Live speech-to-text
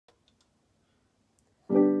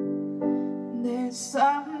There's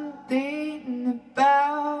something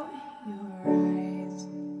about your eyes,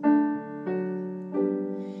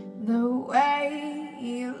 the way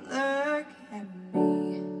you look at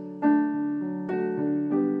me.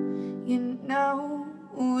 You know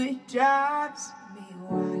it drives me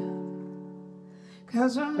wild,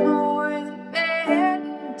 'cause we're more than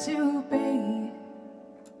meant to be.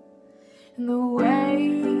 And the way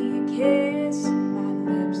you kiss my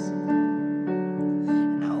lips,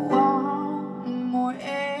 and I want more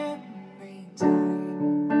every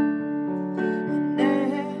time. I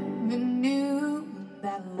never knew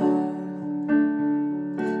that love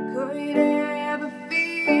could ever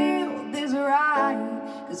feel this right,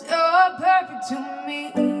 'cause you're perfect to me.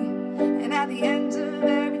 And at the end of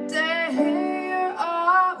every day, you're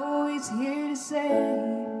always here to say,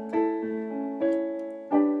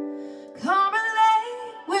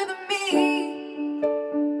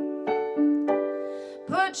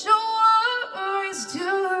 put your worries to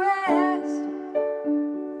rest,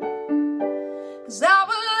 'cause I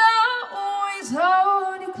will always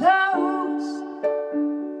hold you close.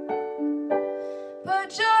 Put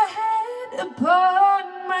your head upon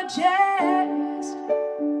my chest,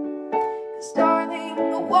 'cause darling,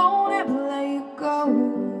 I won't ever let you go.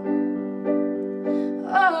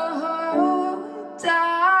 Oh,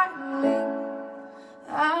 darling,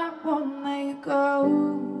 I won't let you go.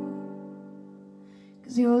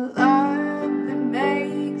 'Cause your love, it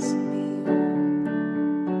makes me whole,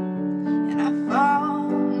 and I fall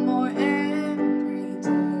more every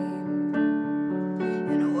day.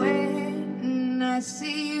 And when I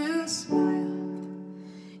see you smile,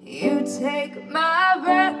 you take my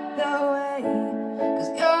breath away,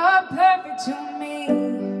 'cause you're perfect to me.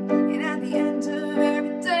 And at the end of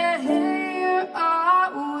every day, you're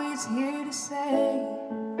always here to say,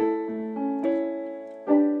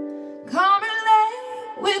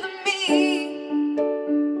 with me.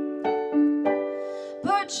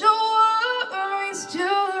 Put your worries to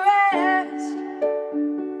rest,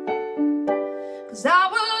 'cause I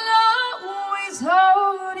will always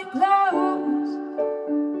hold you close.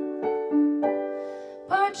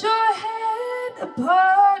 Put your head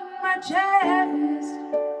upon my chest,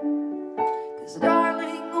 'cause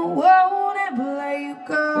darling, I won't ever let you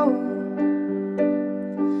go.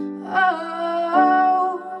 Oh,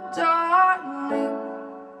 darling,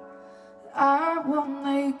 I won't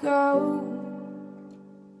let you go.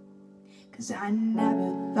 'Cause I never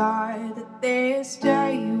thought that this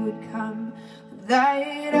day would come,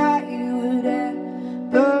 that I would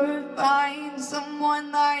ever find someone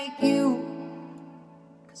like you.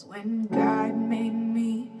 'Cause when God made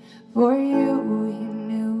me for you, He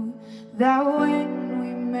knew that when we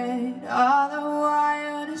met, all the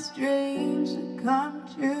wildest dreams would come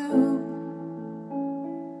true.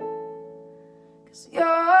 'Cause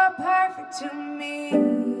you're perfect to me,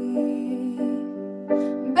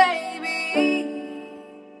 baby.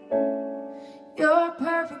 You're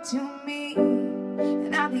perfect to me.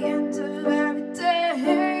 And at the end of every day,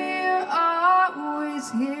 you're always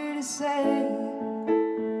here to say,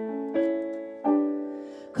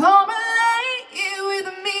 come and lay with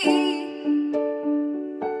me.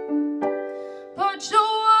 Put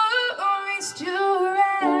your worries to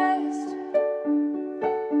rest,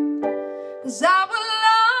 'cause I will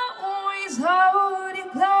always hold you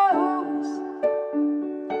close.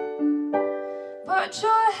 Put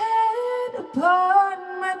your head upon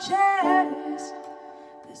my chest,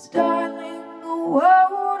 'cause darling, I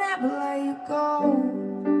won't ever let you go.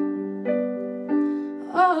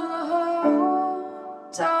 Oh,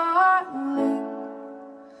 darling,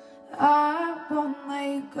 I won't let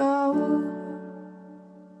you go.